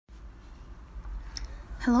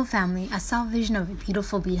Hello family, I saw a vision of a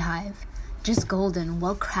beautiful beehive, just golden,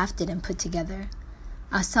 well crafted and put together.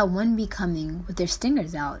 I saw one bee coming with their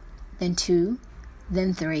stingers out, then two,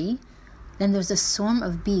 then three, then there was a swarm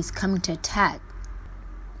of bees coming to attack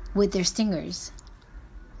with their stingers.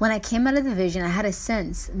 When I came out of the vision, I had a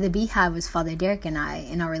sense the beehive was Father Derrick and I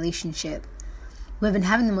in our relationship. We have been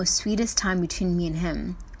having the most sweetest time between me and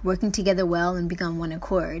him, working together well and being on one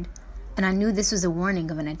accord, and I knew this was a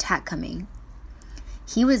warning of an attack coming.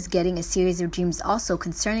 He was getting a series of dreams also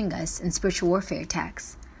concerning us and spiritual warfare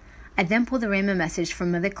attacks. I then pulled the rhema message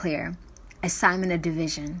from Mother Clare, assignment of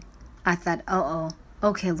division. I thought,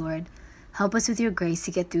 okay, Lord, help us with your grace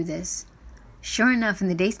to get through this. Sure enough, in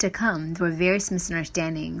the days to come, there were various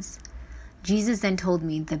misunderstandings. Jesus then told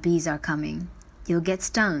me the bees are coming. You'll get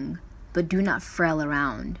stung, but do not frail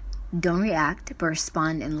around. Don't react, but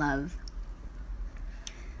respond in love.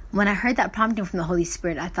 When I heard that prompting from the Holy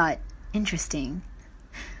Spirit, I thought, interesting.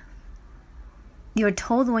 You are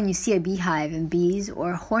told when you see a beehive and bees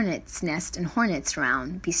or a hornet's nest and hornets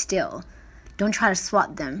around, be still. Don't try to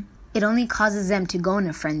swat them. It only causes them to go in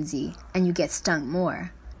a frenzy, and you get stung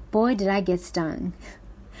more. Boy, did I get stung.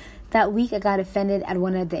 That week I got offended at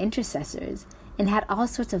one of the intercessors and had all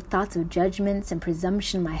sorts of thoughts of judgments and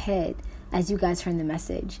presumption in my head, as you guys heard in the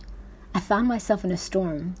message. I found myself in a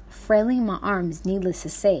storm, frailing my arms, needless to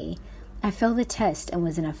say. I failed the test and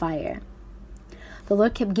was in a fire. The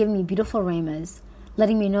Lord kept giving me beautiful rhemas,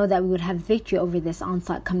 letting me know that we would have victory over this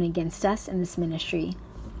onslaught coming against us in this ministry.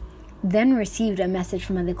 Then received a message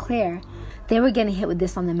from Mother Clare. They were getting hit with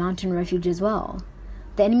this on the mountain refuge as well.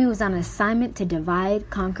 The enemy was on an assignment to divide,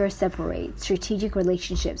 conquer, separate strategic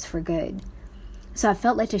relationships for good. So I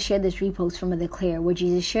felt like to share this repost from Mother Clare where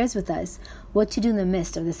Jesus shares with us what to do in the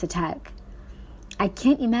midst of this attack. I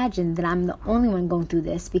can't imagine that I'm the only one going through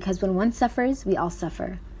this because when one suffers, we all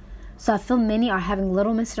suffer. So I feel many are having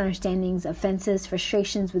little misunderstandings, offenses,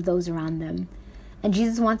 frustrations with those around them. And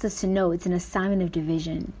Jesus wants us to know it's an assignment of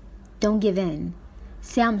division. Don't give in.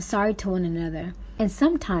 Say I'm sorry to one another. And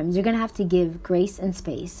sometimes you're going to have to give grace and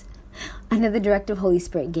space. Another directive Holy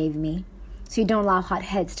Spirit gave me. So you don't allow hot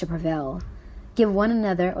heads to prevail. Give one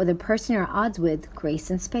another or the person you're at odds with grace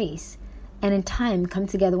and space. And in time, come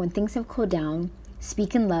together when things have cooled down,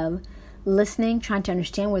 speak in love, listening, trying to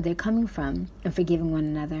understand where they're coming from, and forgiving one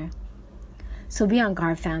another. So be on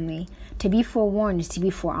guard, family. To be forewarned is to be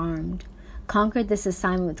forearmed. Conquer this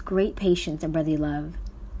assignment with great patience and brotherly love.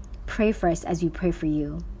 Pray for us as we pray for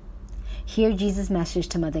you. Hear Jesus' message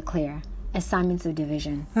to Mother Clare, assignments of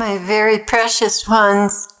division. My very precious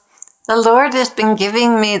ones, the Lord has been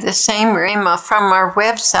giving me the same rhema from our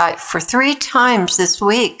website for 3 times this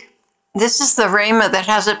week. This is the rhema that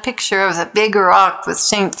has a picture of the big rock with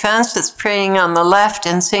St. Francis praying on the left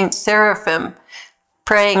and St. Seraphim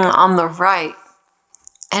praying on the right.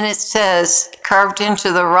 And it says, carved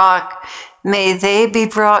into the rock, may they be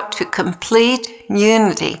brought to complete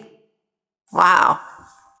unity. Wow.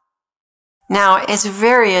 Now, it's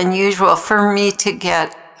very unusual for me to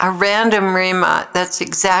get a random rhema that's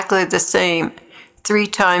exactly the same 3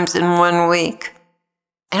 times in 1 week.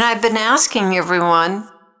 And I've been asking everyone,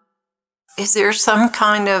 is there some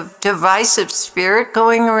kind of divisive spirit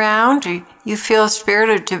going around? Do you feel a spirit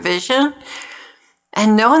of division?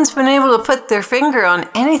 And no one's been able to put their finger on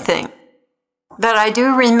anything. But I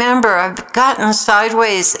do remember I've gotten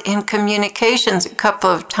sideways in communications a couple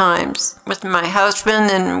of times with my husband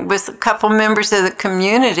and with a couple members of the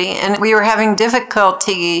community, and we were having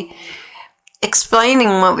difficulty explaining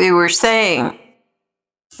what we were saying.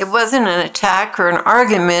 It wasn't an attack or an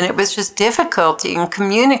argument, it was just difficulty in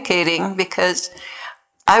communicating because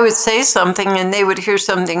I would say something and they would hear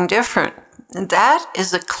something different. And that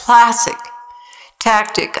is a classic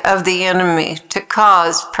tactic of the enemy to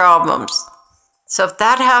cause problems. So if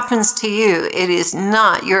that happens to you, it is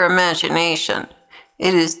not your imagination.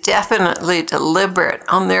 It is definitely deliberate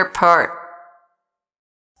on their part.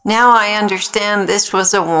 Now I understand this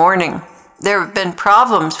was a warning. There have been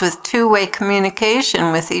problems with two-way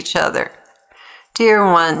communication with each other. Dear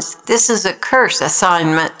ones, this is a curse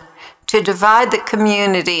assignment to divide the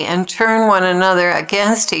community and turn one another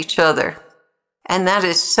against each other. And that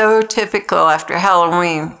is so typical after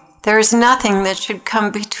Halloween. There is nothing that should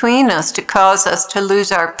come between us to cause us to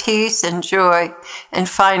lose our peace and joy and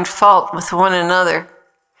find fault with one another.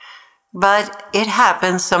 But it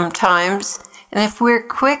happens sometimes, and if we're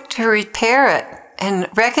quick to repair it and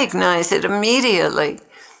recognize it immediately,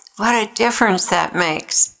 what a difference that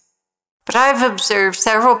makes. But I've observed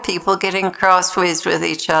several people getting crossways with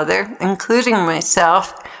each other, including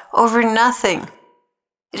myself, over nothing.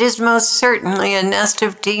 It is most certainly a nest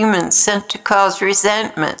of demons sent to cause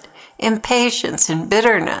resentment, impatience, and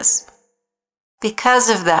bitterness. Because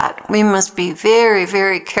of that, we must be very,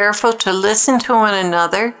 very careful to listen to one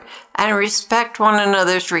another and respect one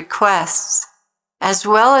another's requests, as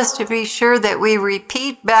well as to be sure that we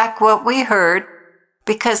repeat back what we heard,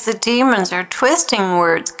 because the demons are twisting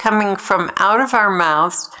words coming from out of our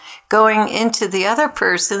mouths, going into the other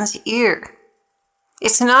person's ear.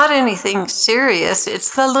 It's not anything serious,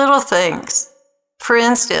 it's the little things. For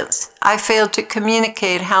instance, I failed to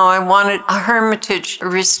communicate how I wanted a hermitage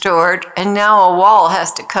restored, and now a wall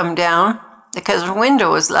has to come down because a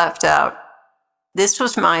window was left out. This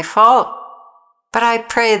was my fault, but I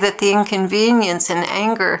pray that the inconvenience and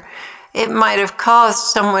anger it might have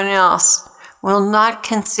caused someone else will not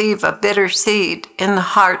conceive a bitter seed in the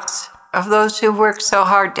hearts of those who work so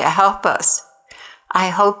hard to help us. I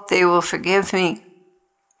hope they will forgive me.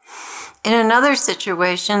 In another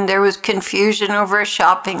situation, there was confusion over a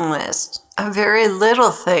shopping list. A very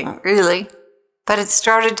little thing, really. But it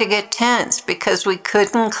started to get tense because we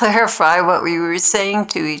couldn't clarify what we were saying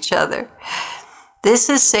to each other. This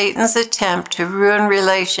is Satan's attempt to ruin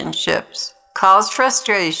relationships, cause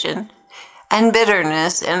frustration and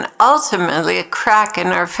bitterness, and ultimately a crack in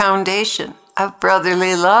our foundation of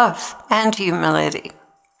brotherly love and humility.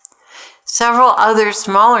 Several other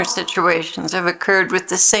smaller situations have occurred with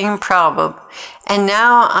the same problem, and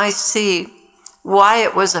now I see why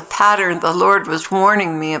it was a pattern the Lord was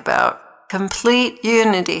warning me about. Complete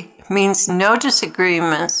unity means no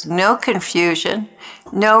disagreements, no confusion,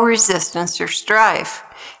 no resistance or strife,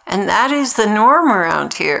 and that is the norm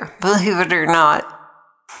around here, believe it or not.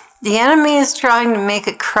 The enemy is trying to make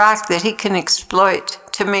a crack that he can exploit,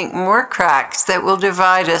 to make more cracks that will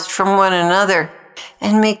divide us from one another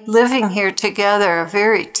and make living here together a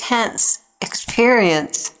very tense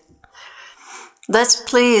experience. Let's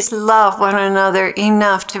please love one another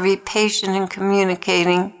enough to be patient in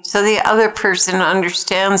communicating so the other person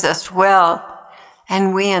understands us well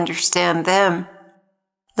and we understand them.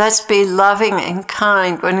 Let's be loving and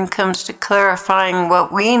kind when it comes to clarifying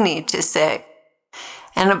what we need to say.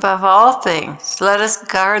 And above all things, let us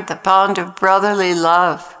guard the bond of brotherly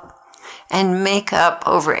love and make up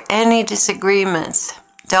over any disagreements.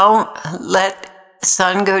 Don't let the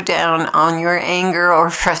sun go down on your anger or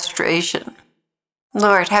frustration.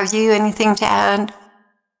 Lord, have you anything to add?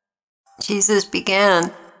 Jesus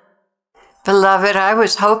began, Beloved, I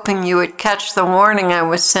was hoping you would catch the warning I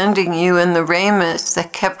was sending you in the rhemas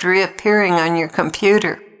that kept reappearing on your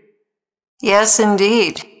computer. Yes,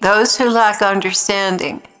 indeed, those who lack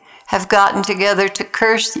understanding have gotten together to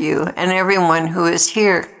curse you and everyone who is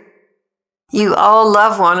here. You all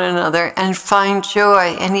love one another and find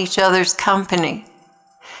joy in each other's company.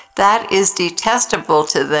 That is detestable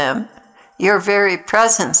to them. Your very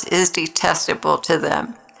presence is detestable to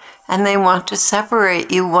them, and they want to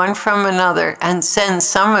separate you one from another and send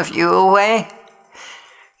some of you away.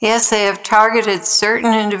 Yes, they have targeted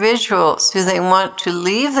certain individuals who they want to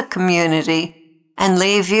leave the community and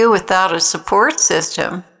leave you without a support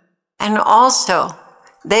system, and also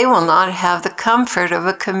they will not have the comfort of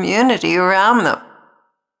a community around them.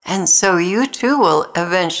 And so you too will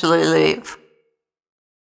eventually leave.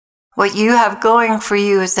 What you have going for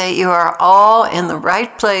you is that you are all in the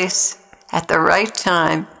right place at the right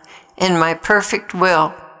time in my perfect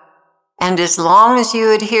will. And as long as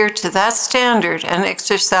you adhere to that standard and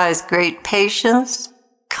exercise great patience,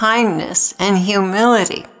 kindness, and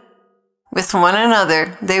humility with one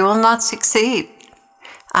another, they will not succeed.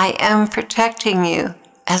 I am protecting you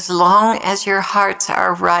as long as your hearts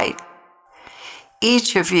are right.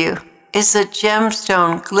 Each of you is a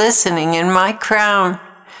gemstone glistening in my crown,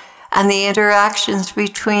 and the interactions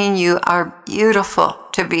between you are beautiful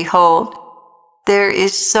to behold. There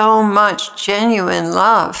is so much genuine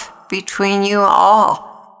love between you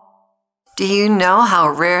all. Do you know how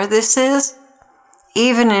rare this is?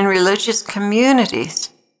 Even in religious communities,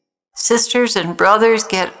 sisters and brothers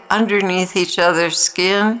get underneath each other's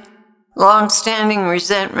skin. Long-standing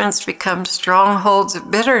resentments become strongholds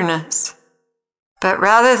of bitterness. But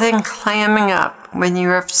rather than clamming up when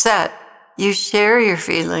you're upset, you share your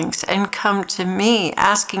feelings and come to me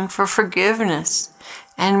asking for forgiveness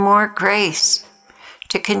and more grace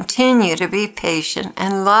to continue to be patient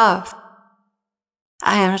and love.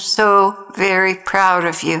 I am so very proud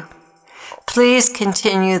of you. Please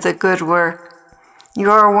continue the good work.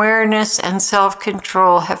 Your awareness and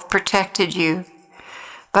self-control have protected you,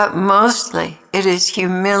 but mostly it is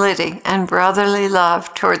humility and brotherly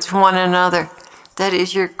love towards one another that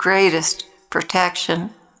is your greatest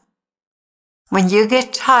protection. When you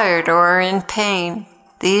get tired or are in pain,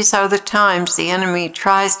 these are the times the enemy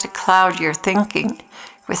tries to cloud your thinking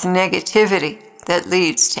with negativity that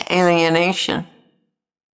leads to alienation.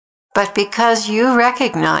 But because you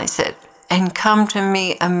recognize it and come to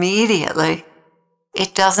me immediately,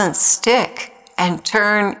 it doesn't stick and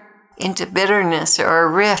turn into bitterness or a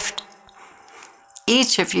rift.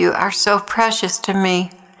 Each of you are so precious to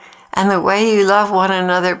me, and the way you love one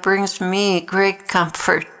another brings me great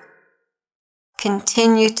comfort.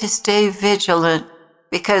 Continue to stay vigilant,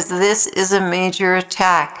 because this is a major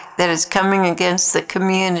attack that is coming against the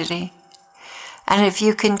community. And if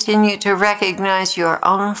you continue to recognize your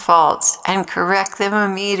own faults and correct them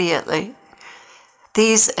immediately,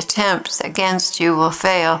 these attempts against you will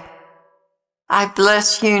fail. I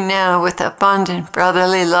bless you now with abundant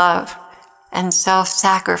brotherly love and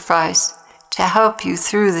self-sacrifice to help you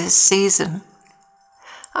through this season.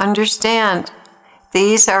 Understand,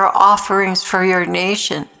 these are offerings for your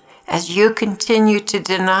nation as you continue to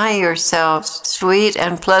deny yourselves sweet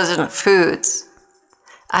and pleasant foods.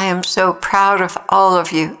 I am so proud of all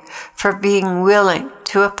of you for being willing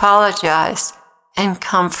to apologize and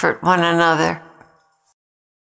comfort one another.